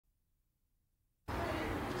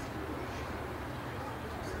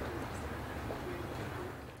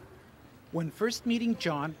When first meeting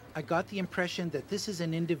John, I got the impression that this is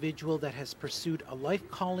an individual that has pursued a life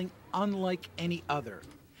calling unlike any other.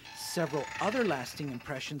 Several other lasting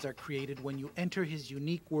impressions are created when you enter his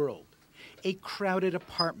unique world. A crowded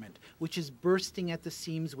apartment, which is bursting at the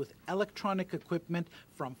seams with electronic equipment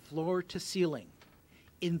from floor to ceiling.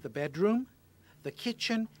 In the bedroom, the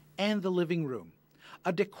kitchen, and the living room.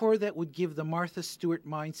 A decor that would give the Martha Stewart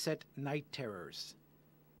mindset night terrors.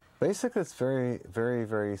 Basically, it's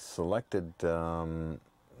very selected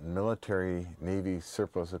military Navy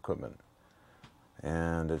surplus equipment.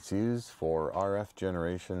 And it's used for RF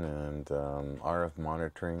generation and RF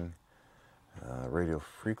monitoring, radio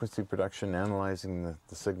frequency production, analyzing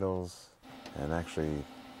the signals, and actually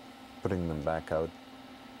putting them back out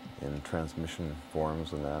in transmission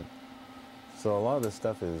forms and that. So a lot of this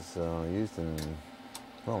stuff is used in,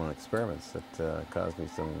 well, in experiments that caused me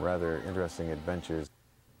some rather interesting adventures.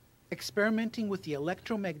 Experimenting with the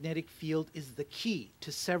electromagnetic field is the key to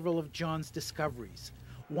several of John's discoveries.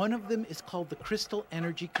 One of them is called the crystal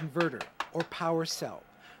energy converter, or power cell,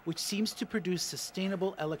 which seems to produce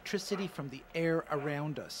sustainable electricity from the air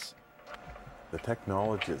around us. The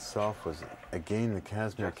technology itself was, again, the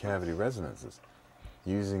Casimir cavity resonances,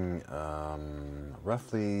 using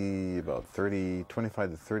roughly about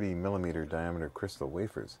 25 to 30 millimeter diameter crystal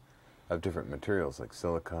wafers of different materials like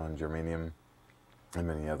silicon, germanium, and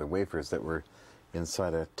many other wafers that were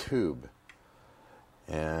inside a tube.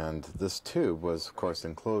 And this tube was, of course,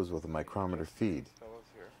 enclosed with a micrometer feed.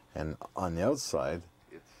 And on the outside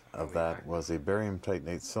of that was a barium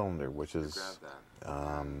titanate cylinder, which is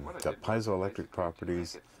got piezoelectric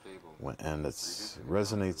properties, and it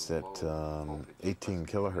resonates at 18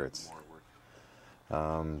 kilohertz.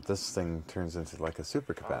 This thing turns into like a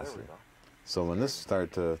supercapacitor. So when this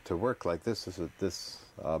started to work like this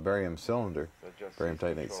barium cylinder, barium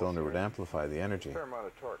titanate cylinder, would amplify the energy.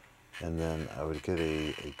 And then I would get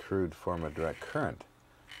a crude form of direct current.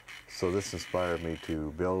 So this inspired me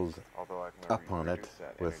to build up on it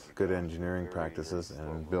with good engineering practices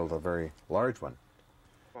and build a very large one.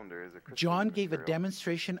 John gave a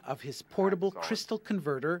demonstration of his portable crystal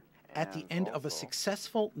converter at the end of a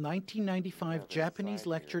successful 1995 Japanese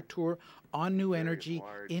lecture tour on new energy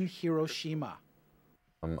in Hiroshima.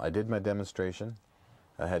 I did my demonstration.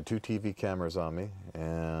 I had 2 TV cameras on me,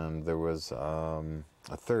 and there was a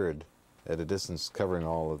third at a distance covering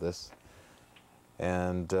all of this.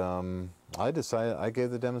 And I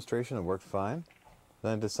gave the demonstration. It worked fine.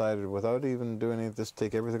 Then I decided, without even doing anything, just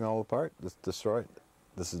take everything all apart, just destroy it.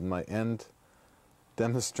 This is my end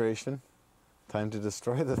demonstration. Time to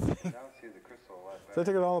destroy the thing. So I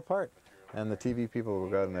took it all apart. And the TV people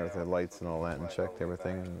got in there with their lights and all that and checked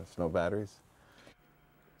everything, and there's no batteries.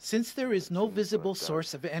 Since there is no visible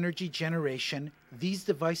source of energy generation, these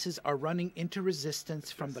devices are running into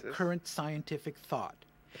resistance from the current scientific thought.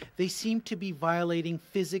 They seem to be violating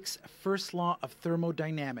physics' first law of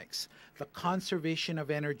thermodynamics, the conservation of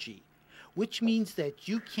energy, which means that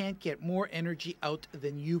you can't get more energy out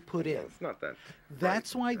than you put in.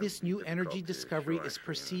 That's why this new energy discovery is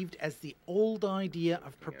perceived as the old idea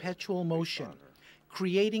of perpetual motion,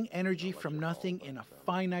 creating energy from nothing in a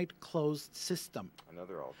finite closed system.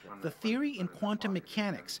 The theory in quantum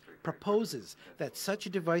mechanics proposes that such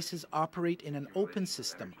devices operate in an open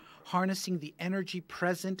system, harnessing the energy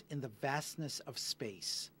present in the vastness of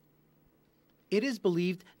space. It is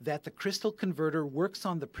believed that the crystal converter works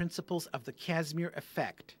on the principles of the Casimir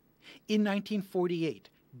effect. In 1948,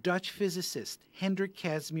 Dutch physicist Hendrik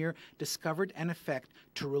Casimir discovered an effect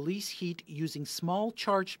to release heat using small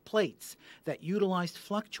charged plates that utilized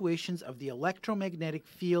fluctuations of the electromagnetic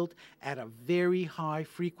field at a very high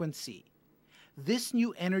frequency. This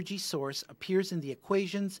new energy source appears in the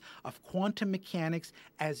equations of quantum mechanics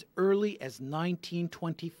as early as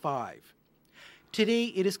 1925. Today,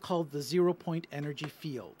 it is called the zero-point energy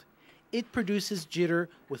field. It produces jitter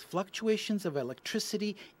with fluctuations of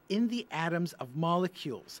electricity in the atoms of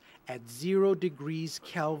molecules at 0 degrees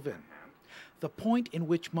Kelvin, the point in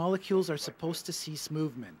which molecules are supposed to cease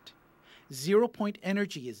movement. Zero-point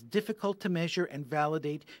energy is difficult to measure and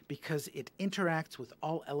validate because it interacts with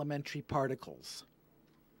all elementary particles.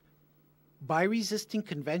 By resisting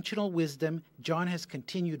conventional wisdom, John has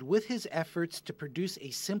continued with his efforts to produce a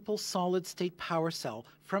simple solid-state power cell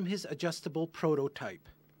from his adjustable prototype.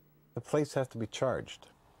 The plates have to be charged,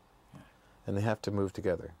 and they have to move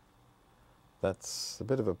together. That's a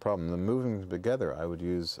bit of a problem. The moving together, I would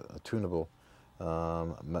use a tunable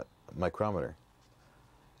micrometer.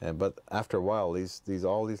 But after a while,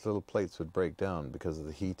 all these little plates would break down because of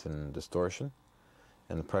the heat and distortion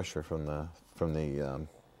and the pressure from the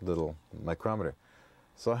little micrometer.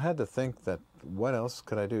 So I had to think that what else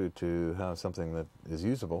could I do to have something that is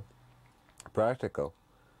usable, practical.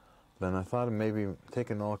 Then I thought of maybe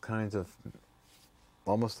taking all kinds of,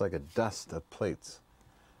 almost like a dust of platelets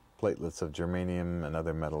of germanium and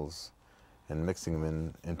other metals, and mixing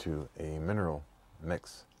them into a mineral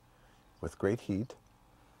mix with great heat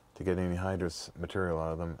to get any hydrous material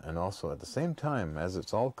out of them, and also at the same time, as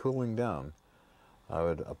it's all cooling down, I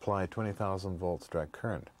would apply 20,000 volts direct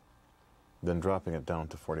current, then dropping it down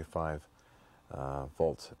to 45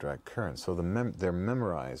 volts direct current. So they're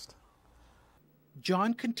memorized.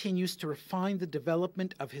 John continues to refine the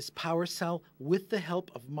development of his power cell with the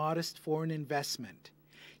help of modest foreign investment.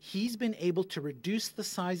 He's been able to reduce the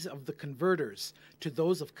size of the converters to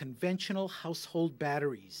those of conventional household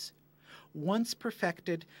batteries. Once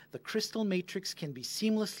perfected, the crystal matrix can be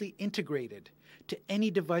seamlessly integrated to any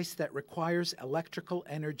device that requires electrical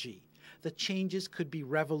energy. The changes could be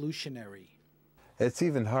revolutionary. It's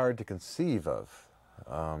even hard to conceive of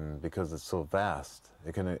because it's so vast.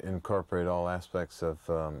 It can incorporate all aspects of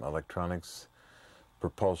electronics,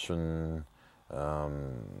 propulsion,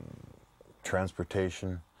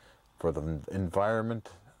 transportation. For the environment,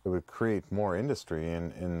 it would create more industry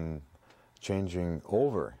in changing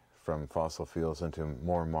over from fossil fuels into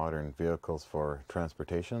more modern vehicles for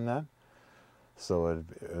transportation and that. So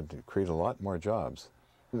it'd create a lot more jobs.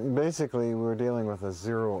 Basically, we're dealing with a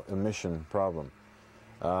zero emission problem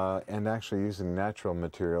and actually using natural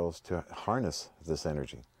materials to harness this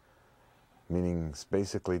energy, meaning it's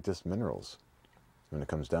basically just minerals. When it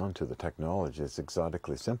comes down to the technology, it's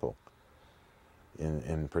exotically simple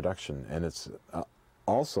in production, and it's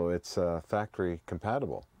also factory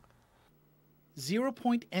compatible.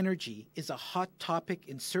 Zero-point energy is a hot topic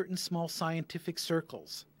in certain small scientific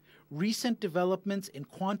circles. Recent developments in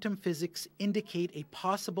quantum physics indicate a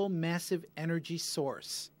possible massive energy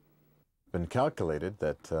source. It's been calculated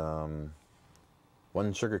that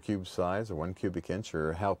 1 sugar cube size, or 1 cubic inch,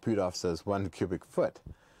 or Hal Puthoff says 1 cubic foot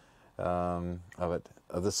of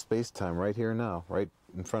the space-time right here now, right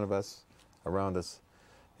in front of us, around us,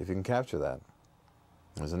 if you can capture that,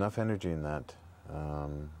 there's enough energy in that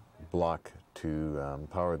block to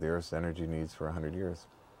power the Earth's energy needs for 100 years.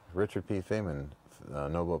 Richard P. Feynman,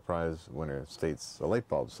 Nobel Prize winner, states a light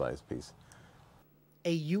bulb-sized piece.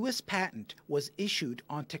 A U.S. patent was issued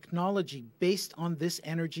on technology based on this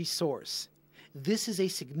energy source. This is a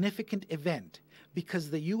significant event because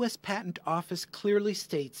the U.S. Patent Office clearly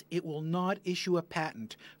states it will not issue a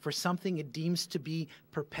patent for something it deems to be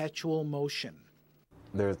perpetual motion.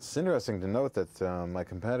 It's interesting to note that my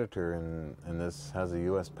competitor in this has a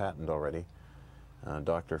U.S. patent already,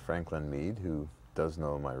 Dr. Franklin Mead, who does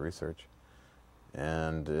know my research.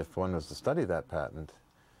 And if one was to study that patent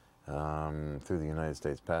through the United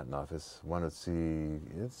States Patent Office, one would see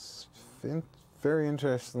it's very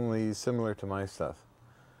interestingly similar to my stuff.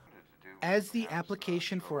 As the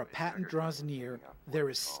application for a patent draws near, there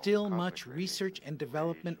is still much research and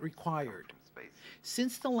development required.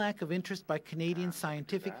 Since the lack of interest by Canadian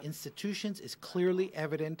scientific institutions is clearly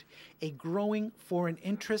evident, a growing foreign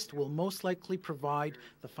interest will most likely provide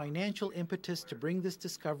the financial impetus to bring this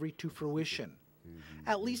discovery to fruition.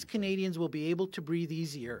 At least Canadians will be able to breathe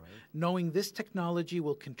easier, knowing this technology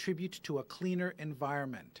will contribute to a cleaner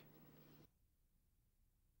environment.